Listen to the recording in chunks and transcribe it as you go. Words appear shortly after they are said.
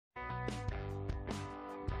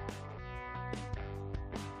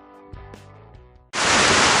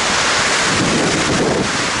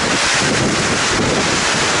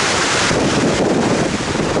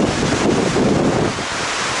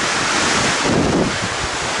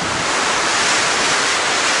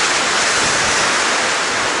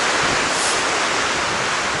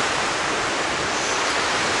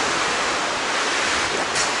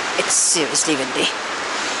mostly windy.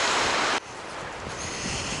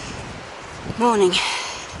 Morning.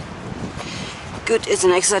 Good is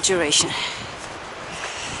an exaggeration.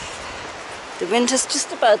 The wind has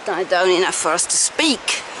just about died down enough for us to speak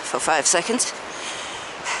for 5 seconds.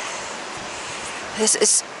 This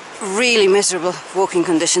is really miserable walking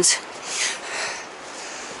conditions.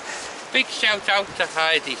 Big shout out to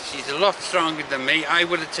Heidi. She's a lot stronger than me. I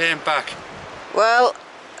would have turned back. Well,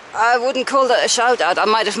 I wouldn't call that a shout out. I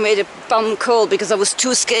might have made a bum call because I was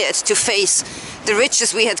too scared to face the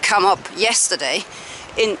ridges we had come up yesterday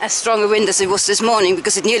in as strong a wind as it was this morning,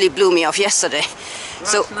 because it nearly blew me off yesterday.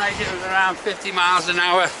 Last night it was around 50 miles an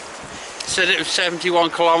hour. Said it was 71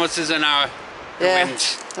 kilometers an hour. Yeah,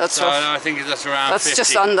 wind. that's so rough. I think that's around That's 50.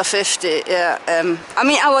 just under 50, yeah. I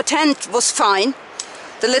mean, our tent was fine.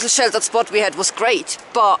 The little sheltered spot we had was great,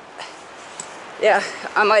 but yeah,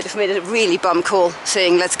 I might have made a really bum call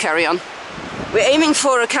saying let's carry on. We're aiming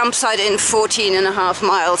for a campsite in 14.5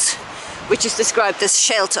 miles, which is described as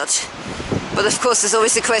sheltered. But of course there's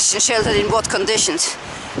always the question, sheltered in what conditions?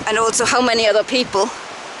 And also how many other people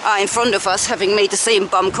are in front of us having made the same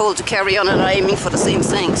bum call to carry on and are aiming for the same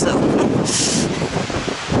thing, so.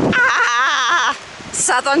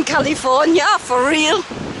 Southern California, for real.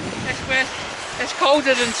 It's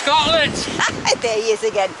colder than Scotland. There he is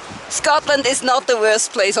again. Scotland is not the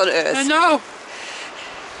worst place on earth. I know.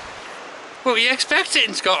 Well, you expect it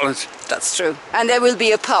in Scotland. That's true. And there will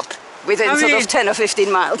be a pub within sort of 10 or 15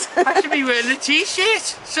 miles. I should be wearing a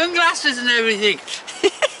t-shirt, sunglasses and everything. It's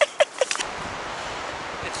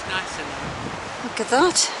nice in there. Look at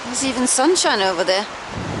that. There's even sunshine over there.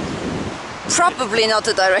 Probably not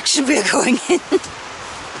the direction we're going in.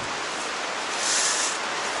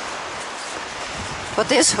 But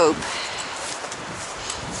there's hope.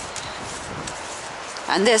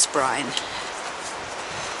 And there's Brian.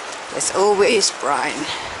 There's always Brian.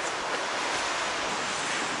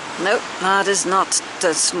 Nope, that is not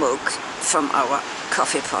the smoke from our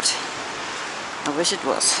coffee pot. I wish it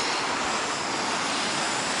was.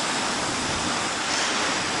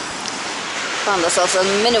 Found ourselves a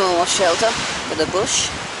minimum of shelter with a bush.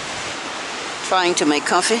 Trying to make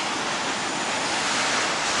coffee.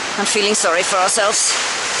 And feeling sorry for ourselves.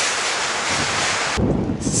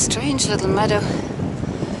 It's a strange little meadow,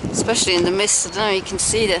 especially in the mist. I don't know, you can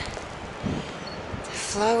see the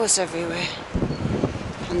flowers everywhere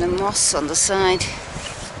and the moss on the side.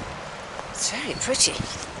 It's very pretty.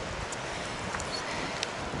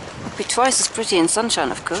 It'd be twice as pretty in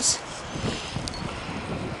sunshine, of course.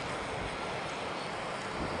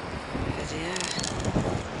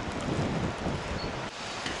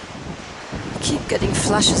 Keep getting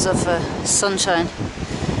flashes of sunshine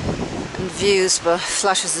and views, but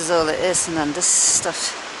flashes is all it is, and then this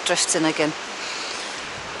stuff drifts in again.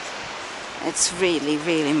 It's really,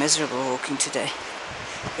 really miserable walking today.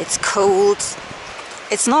 It's cold.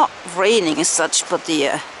 It's not raining as such, but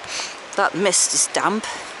the that mist is damp,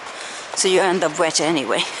 so you end up wet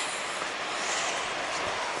anyway.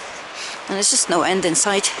 And there's just no end in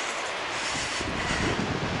sight,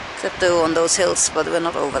 except though on those hills, but we're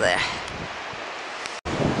not over there.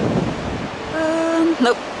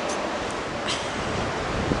 Nope.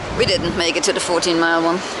 We didn't make it to the 14-mile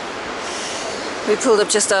one. We pulled up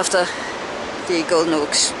just after the Golden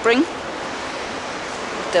Oak Spring,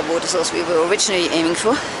 the water source we were originally aiming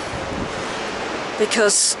for,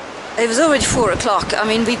 because it was already 4 o'clock. I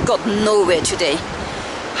mean, we've got nowhere today.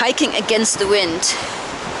 Hiking against the wind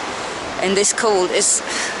in this cold it's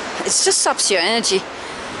just saps your energy.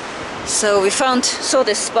 So we saw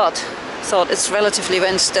this spot, thought it's relatively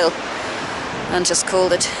wind still, and just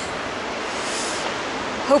called it.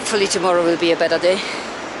 Hopefully tomorrow will be a better day.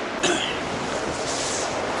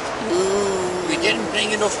 We didn't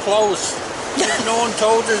bring enough clothes. No one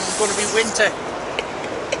told us it's going to be winter.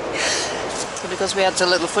 So because we had a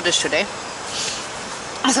little footage today,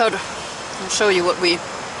 I thought I'll show you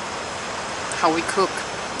how we cook.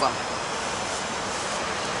 Well,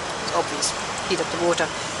 it's obvious. Heat up the water.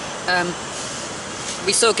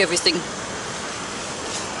 We soak everything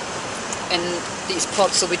in these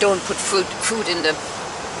pots, so we don't put food in the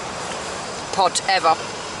pot ever.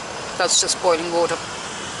 That's just boiling water.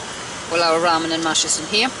 Well, our ramen and mash is in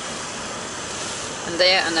here and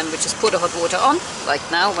there, and then we just put the hot water on, like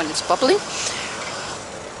now when it's bubbling.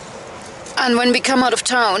 And when we come out of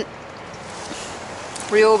town,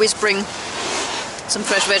 we always bring some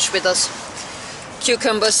fresh veg with us.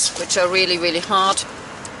 Cucumbers, which are really, really hard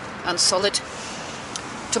and solid.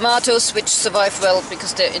 Tomatoes, which survive well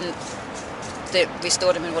because we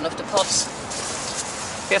store them in one of the pots.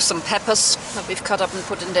 We have some peppers that we've cut up and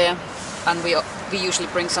put in there, and we usually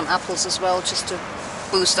bring some apples as well, just to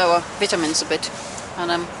boost our vitamins a bit.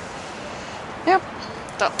 And yeah,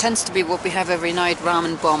 that tends to be what we have every night.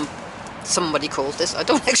 Ramen bomb, somebody called this. I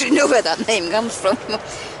don't actually know where that name comes from. Do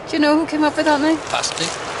you know who came up with that name? Pasty.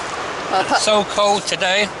 It's so cold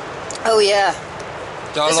today. Oh yeah.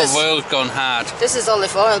 The olive oil's gone hard. This is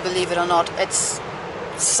olive oil, believe it or not. It's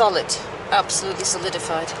solid, absolutely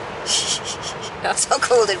solidified. That's how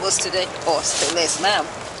cold it was today, or still is now.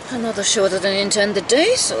 Another shorter than intended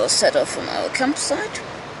day, so I'll set off from our campsite.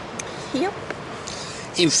 Yep.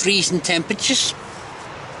 In freezing temperatures.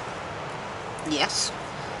 Yes.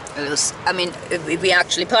 It was. I mean, we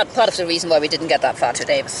actually part of the reason why we didn't get that far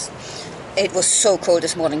today was it was so cold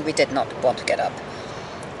this morning. We did not want to get up.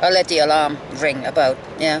 I let the alarm ring about,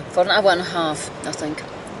 for an hour and a half, I think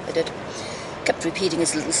I did. Kept repeating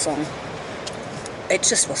his little song. It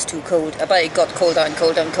just was too cold. But it got colder and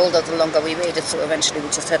colder and colder the longer we waited, so eventually we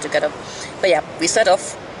just had to get up. But yeah, we set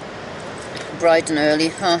off bright and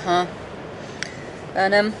early,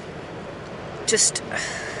 and just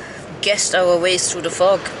guessed our ways through the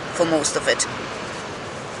fog for most of it.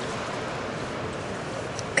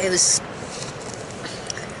 It was...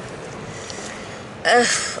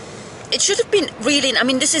 it should have been really... I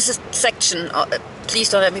mean, this is a section... please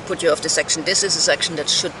don't let me put you off the section. This is a section that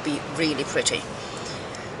should be really pretty.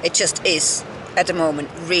 It just is, at the moment,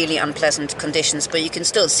 really unpleasant conditions, but you can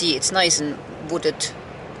still see it's nice and wooded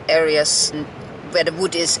areas, and where the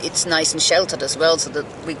wood is, it's nice and sheltered as well, so that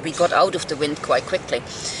we got out of the wind quite quickly.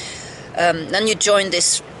 Then you join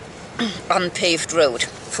this unpaved road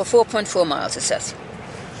for 4.4 miles, it says.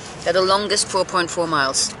 They're the longest 4.4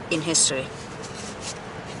 miles in history.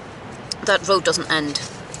 That road doesn't end.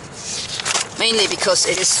 Mainly because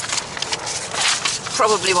it is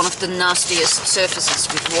probably one of the nastiest surfaces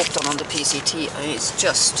we've walked on the PCT. It's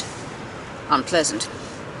just unpleasant.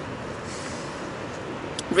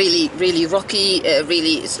 Really, really rocky,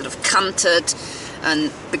 really sort of canted,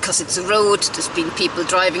 and because it's a road, there's been people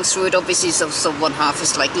driving through it, obviously, so one half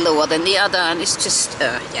is like lower than the other, and it's just,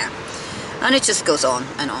 and it just goes on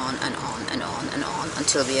and on and on and on and on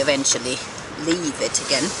until we eventually leave it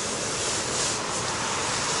again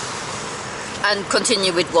and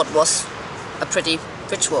continue with what was a pretty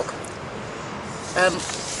bridge walk.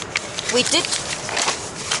 We did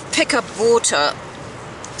pick up water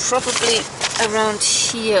probably around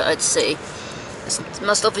here, I'd say. It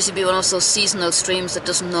must obviously be one of those seasonal streams that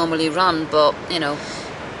doesn't normally run, but you know,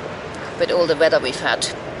 with all the weather we've had,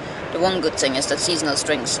 the one good thing is that seasonal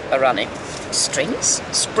springs are running. Springs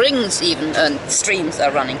even, and streams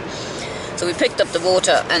are running. So we picked up the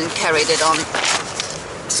water and carried it on.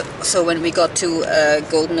 So when we got to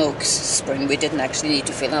Golden Oaks Spring, we didn't actually need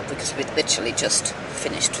to fill up because we'd literally just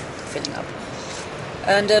finished filling up.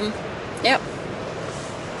 And yeah,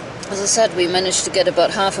 as I said, we managed to get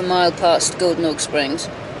about half a mile past Golden Oak Springs,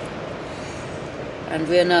 and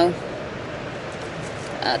we are now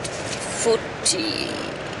at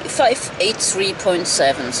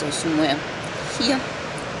 583.7, so somewhere here.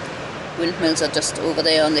 Windmills are just over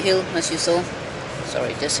there on the hill, as you saw.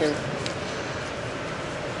 Sorry, this hill.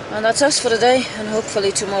 And that's us for the day, and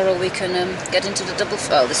hopefully tomorrow we can get into the double...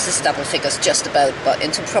 Well, this is double figures just about, but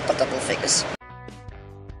into proper double figures.